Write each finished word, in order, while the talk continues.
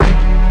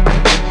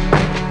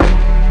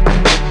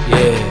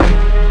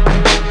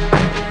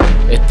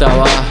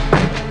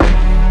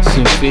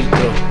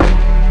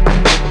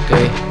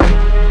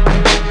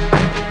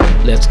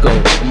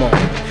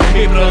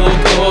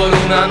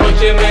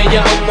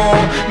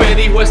me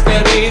dijo este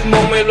ritmo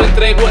me lo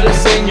entregó el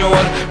Señor.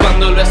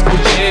 Cuando lo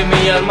escuché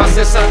mi alma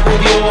se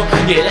sacudió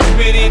y el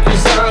Espíritu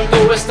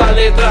Santo esta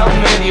letra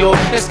me dio.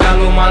 Es que a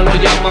lo malo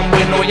llaman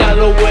bueno y a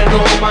lo bueno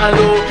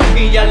malo,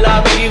 y ya en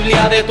la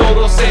Biblia de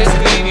todo se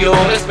escribió.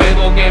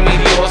 Respeto que mi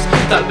Dios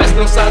tal vez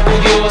no sea tu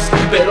Dios,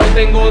 pero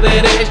tengo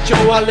derecho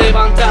a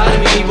levantar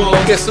mi voz.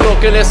 ¿Qué es lo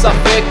que les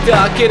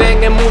afecta?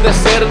 Quieren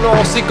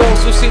enmudecernos y con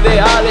sus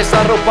ideales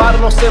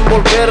arroparnos,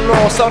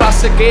 envolvernos. Ahora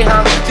se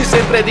quejan si se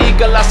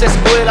predica en las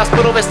escuelas,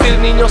 pero vestir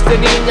niños de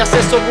niñas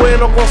eso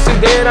bueno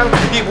consideran,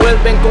 y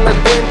vuelven con el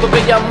cuento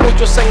que ya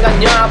muchos han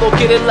engañado.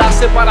 Quieren la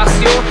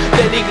separación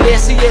de la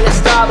iglesia y el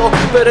Estado,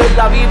 pero en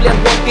la Biblia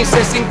en Juan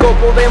 15:5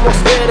 podemos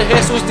ver: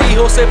 Jesús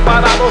dijo,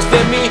 separados de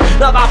mí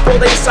nada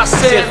podéis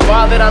hacer. Si el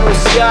Padre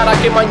anunciara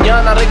que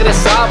mañana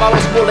regresaba,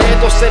 los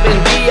boletos se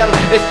vendían,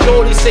 el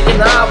choli se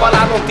llenaba,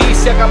 la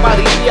noticia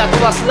acabaría,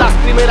 todas las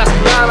primeras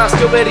planas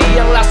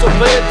lloverían las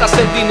ofertas,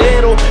 el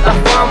dinero, la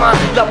fama,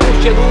 la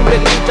muchedumbre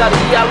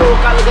gritaría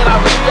loca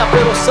algarabía.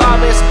 Pero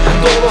sabes,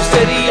 todo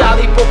sería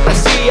de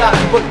hipocresía,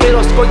 porque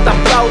los que hoy te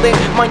aplauden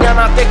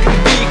mañana te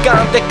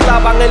critican, te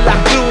clavan en la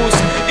cruz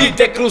y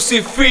te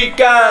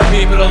crucifican.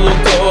 Mi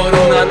productor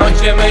una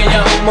noche me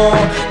llamó,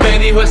 me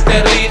dijo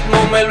este ritmo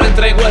me lo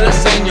entregó el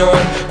Señor.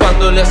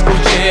 Cuando le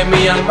escuché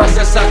mi alma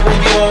se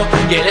sacudió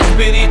y el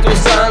Espíritu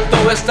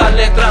Santo esta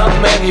letra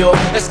me dio.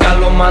 Es que a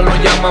lo malo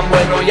llaman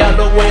bueno y a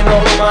lo bueno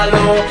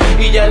malo,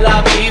 y ya en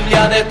la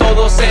Biblia de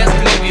todo se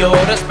escribió.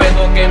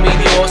 Respeto que mi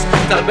Dios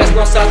tal vez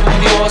no sea tu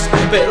Dios,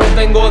 pero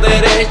tengo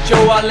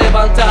derecho a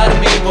levantar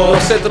mi voz.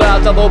 No se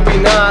trata de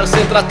opinar,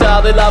 se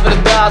trata de la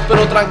verdad,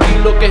 pero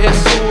tranquilo que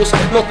Jesús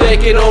no te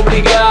quiere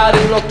obligar,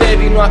 Él no te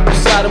vino a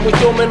acusar,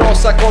 mucho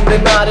menos a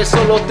condenar. Él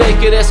solo te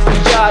quiere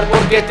escuchar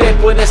porque te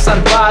puede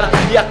salvar.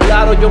 Y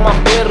aclaro, yo me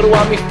aferro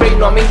a mi fe y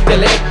no a mi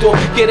intelecto.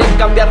 Quieren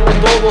cambiarlo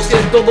todo si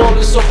Él todo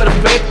lo hizo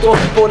perfecto.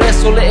 Por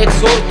eso le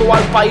exhorto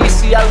al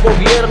país y al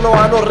gobierno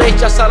a no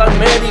rechazar al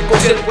médico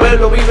si el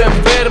pueblo vive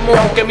enfermo.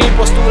 Aunque mi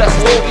postura es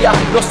obvia,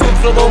 no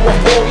sufro de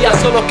homofobia,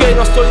 solo que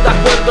no estoy de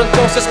acuerdo,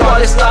 entonces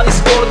 ¿cuál es la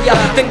discordia?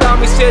 Tenga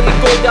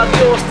misericordia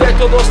Dios de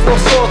todos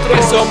nosotros,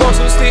 que somos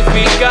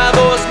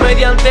justificados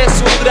mediante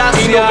su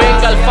gracia. Y no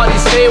venga el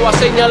fariseo a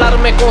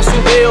señalarme con su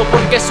dedo,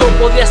 porque eso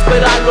podría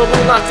esperarlo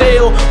de un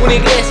ateo. Una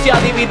iglesia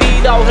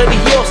dividida o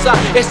religiosa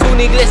es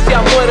una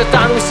iglesia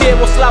muerta.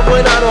 Anunciemos la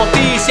buena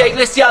noticia,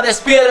 iglesia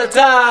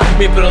despierta.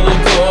 Mi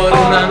productor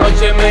una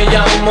noche me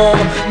llamó,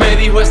 me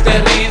dijo este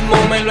ritmo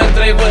me lo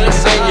entregó el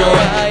Señor.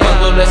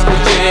 Cuando lo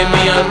escuché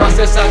mi alma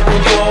se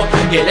sacudió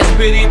y el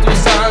Espíritu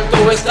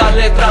Santo esta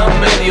letra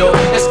me dio.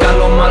 Es que a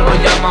lo malo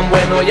llaman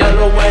bueno y a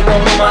lo bueno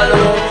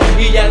malo,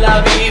 y ya en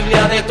la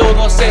Biblia de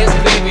todo se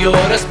escribió.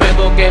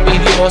 Respeto que mi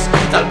Dios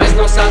tal vez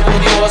no sea tu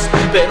Dios,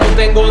 pero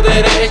tengo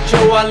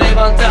derecho a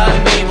levantar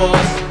mi voz.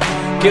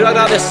 Quiero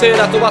agradecer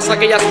a todas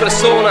aquellas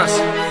personas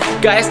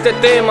que a este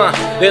tema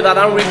le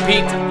darán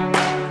repeat,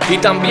 y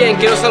también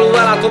quiero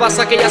saludar a todas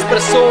aquellas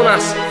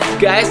personas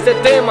que a este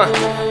tema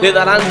le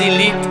darán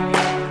delete.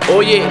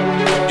 Oye,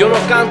 yo no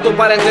canto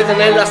para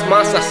entretener las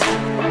masas,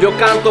 yo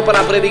canto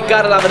para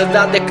predicar la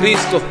verdad de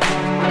Cristo.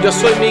 Yo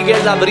soy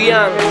Miguel,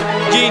 Adrian,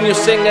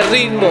 genius en el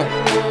ritmo.